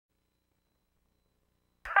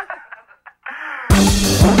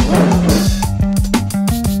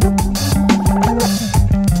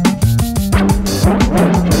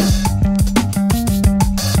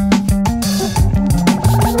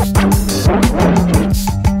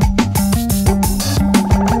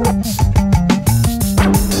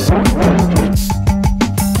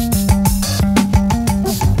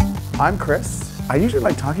I'm Chris. I usually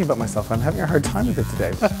like talking about myself. I'm having a hard time with it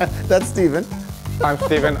today. That's Steven. I'm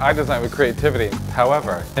Steven. I design with creativity.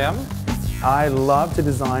 However, Tim? I love to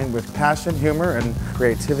design with passion, humor, and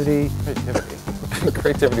creativity.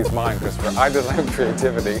 Creativity's mine, Christopher. I design with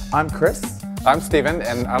creativity. I'm Chris. I'm Steven,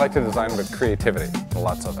 and I like to design with creativity.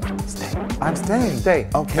 Lots of it. Stay. I'm staying. Stay.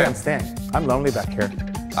 Okay, Stay. I'm staying. I'm lonely back here.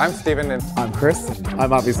 I'm Steven, and I'm Chris.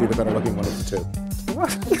 I'm obviously the better looking one of the two.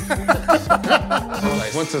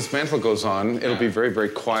 Once this mantle goes on, it'll be very, very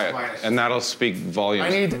quiet, and that'll speak volumes. I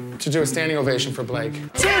need to do a standing ovation for Blake. 2, 4,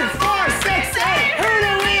 6, 8. Who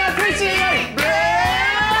do we appreciate? Blake!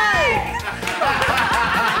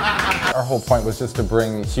 our whole point was just to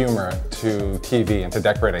bring humor to TV and to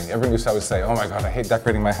decorating. Everyone used to always say, oh my God, I hate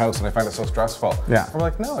decorating my house and I find it so stressful. Yeah. And we're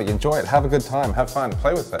like, no, you enjoy it, have a good time, have fun,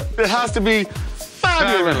 play with it. It has to be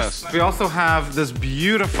fabulous. We also have this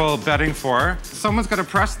beautiful bedding for. Someone's got to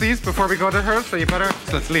press these before we go to her, so you better.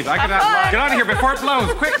 Let's leave. Get out of here before it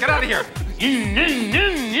blows. Quick, get out of here.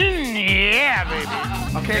 Yeah, baby.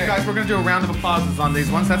 Okay, guys, we're gonna do a round of applauses on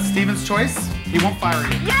these ones. That's Steven's choice. He won't fire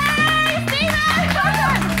you. Yay, Steven!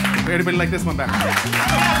 Anybody like this one better?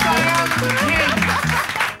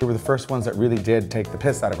 We were the first ones that really did take the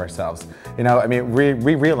piss out of ourselves. You know, I mean,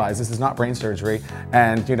 we realized this is not brain surgery,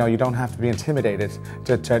 and you know, you don't have to be intimidated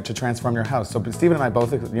to transform your house. So Steven and I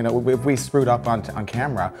both, you know, if we screwed up on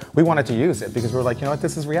camera, we wanted to use it because we were like, you know what,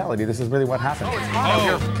 this is reality. This is really what happened.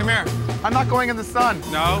 Oh, come here. I'm not going in the sun.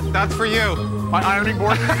 No, that's for you. My ironing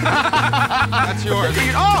board. That's yours.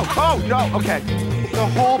 Oh, no, okay. The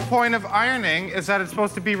whole point of ironing is that it's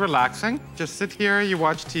supposed to be relaxing. Just sit here, you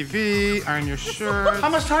watch TV, iron your shirt. How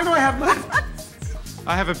much time do I have left?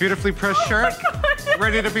 I have a beautifully pressed shirt,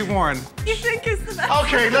 ready to be worn. You think it's the best?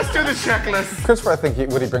 Okay, let's do the checklist. Christopher, I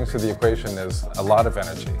think what he brings to the equation is a lot of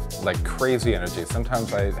energy, like crazy energy.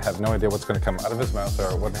 Sometimes I have no idea what's going to come out of his mouth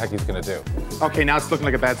or what the heck he's going to do. Okay, now it's looking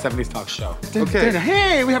like a bad 70s talk show. Okay.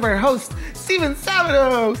 Hey, we have our host, Steven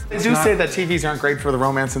Sabados. They do say that TVs aren't great for the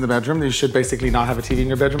romance in the bedroom. You should basically not have a TV in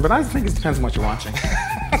your bedroom, but I think it depends on what you're watching.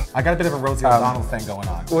 I got a bit of a Rosie O'Donnell thing going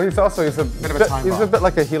on. Well, he's a Bit of a time bomb. bit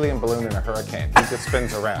like a helium balloon in a hurricane. He just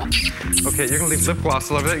spins around. Okay, you're gonna leave lip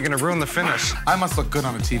gloss all over that. You're gonna ruin the finish. I must look good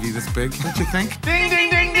on a TV this big, don't you think? Ding, ding,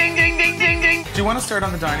 ding, ding, ding, ding, ding, ding. Do you want to start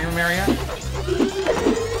on the dining room area?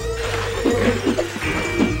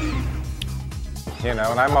 You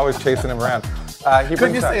know, and I'm always chasing him around.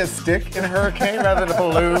 Couldn't you say a stick in a hurricane rather than a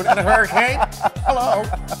balloon in a hurricane? Hello.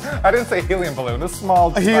 I didn't say helium balloon, a small,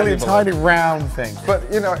 Helium, tiny tiny round thing.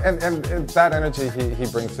 But, you know, and that energy he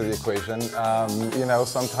brings to the equation, you know,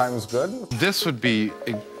 sometimes good. This would be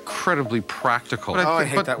incredibly practical. Oh, I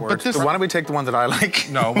hate that word. So why don't we take the one that I like?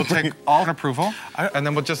 No, we'll take all approval, and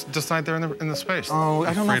then we'll just decide there in the space. Oh,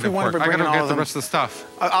 I don't know if we want to I bring gotta all get of the them. rest of the stuff.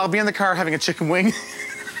 I'll be in the car having a chicken wing.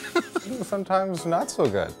 Sometimes not so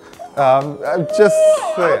good. Just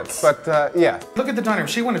say it, but yeah. Look at the dining room.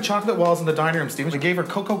 She wanted chocolate walls in the dining room, Steven. We gave her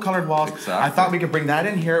cocoa-colored walls. Exactly. I thought we could bring that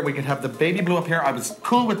in here. We could have the baby blue up here. I was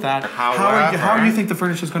cool with that. However, how do you think the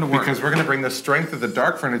furniture's going to work? Because we're going to bring the strength of the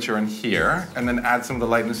dark furniture in here, and then add some of the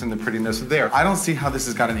lightness and the prettiness there. I don't see how this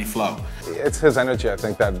has got any flow. It's his energy, I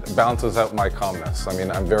think, that balances out my calmness. I mean,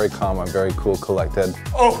 I'm very calm, I'm very cool, collected.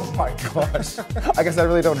 Oh my gosh. I guess I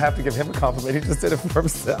really don't have to give him a compliment. He just did it for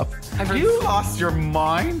himself. Have you lost your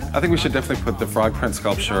mind? I think we should definitely put the frog print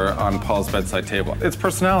sculpture on Paul's bedside table. It's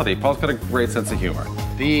personality. Paul's got a great sense of humor.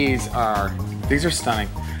 These are stunning.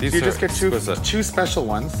 These you are just get exquisite. two special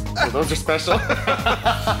ones. So those are special.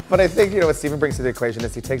 But I think, you know, what Steven brings to the equation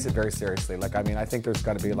is he takes it very seriously. Like, I mean, I think there's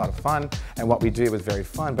got to be a lot of fun, and what we do is very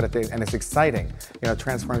fun, but and it's exciting. You know,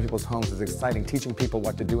 transforming people's homes is exciting. Teaching people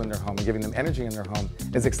what to do in their home and giving them energy in their home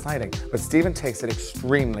is exciting. But Steven takes it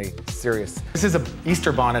extremely serious. This is an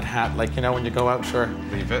Easter bonnet hat, like, you know, when you go out for...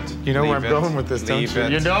 Leave it. You know where I'm going with this, don't you?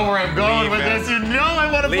 It. You know where I'm going with this. You know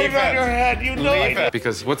I want to put it on your head. You know it.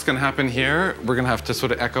 Because what's going to happen here, we're going to have to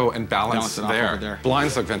sort of echo and balance it off over there.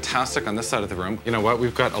 Blinds look fantastic on this side of the room. You know what?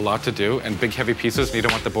 We've got a lot to do and big heavy pieces, and you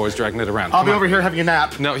don't want the boys dragging it around. I'll be over here having a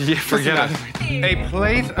nap. No, yeah, forget it. A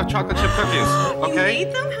plate of chocolate chip cookies, okay? You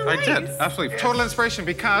ate them? How I nice. did, absolutely. Total inspiration,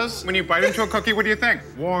 because when you bite into a cookie, what do you think?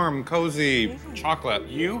 Warm, cozy, chocolate.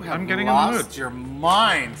 You have I'm getting in the mood. lost your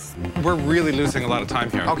minds. We're really losing a lot of time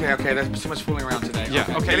here. Okay, there's too much fooling around today. Yeah,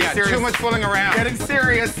 okay, Getting yeah, serious. Too much fooling around. Getting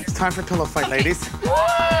serious. It's time for pillow fight, ladies.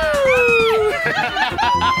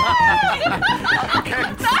 Okay,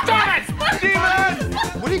 stop it!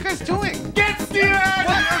 Steven! What are you guys doing? Get Steven!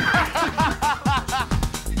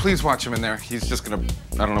 Please watch him in there. He's just gonna,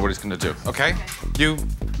 I don't know what he's gonna do, okay? You,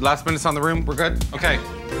 last minutes on the room, we're good? Okay.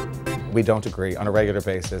 we don't agree on a regular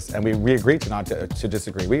basis, and we agree to not to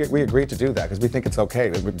disagree. We agree to do that because we think it's okay.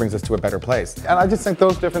 It brings us to a better place. And I just think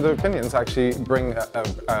those different opinions actually bring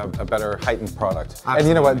a better heightened product. Absolutely. And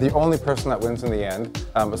you know what? The only person that wins in the end,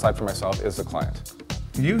 aside from myself, is the client.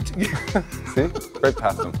 See? Right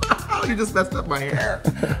past them. Oh, you just messed up my hair.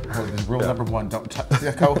 Oh, rule number 1, don't touch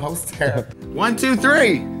the co-host's hair. 1, 2,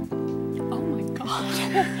 3. Oh my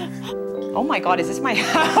God. Oh my God, is this my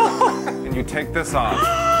house? And you take this off.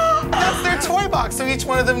 That's their toy box, so each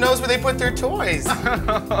one of them knows where they put their toys. Oh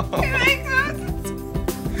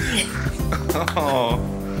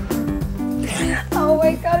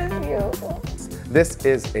my God, it's beautiful. This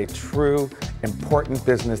is a true, important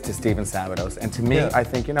business to Steven Sabados. And to me, I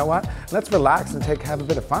think, you know what? Let's relax and have a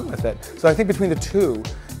bit of fun with it. So I think between the two,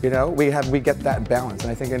 you know, we get that balance.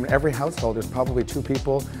 And I think in every household, there's probably two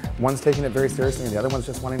people. One's taking it very seriously and the other one's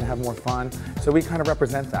just wanting to have more fun. So we kind of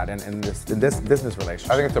represent that in this business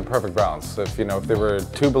relationship. I think it's a perfect balance. If there were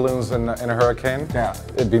 2 balloons in a hurricane,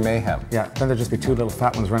 it'd be mayhem. Yeah, then there'd just be 2 little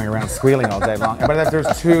fat ones running around squealing all day long. But if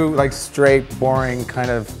there's 2 like straight, boring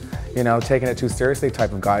kind of, you know, taking it too seriously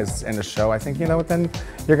type of guys in the show, I think, you know, then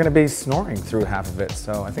you're going to be snoring through half of it.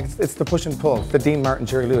 So I think it's the push and pull. It's the Dean Martin,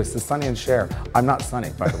 Jerry Lewis, the Sonny and Cher. I'm not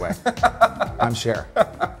Sonny, by the way. I'm Cher.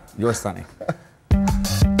 You're Sonny.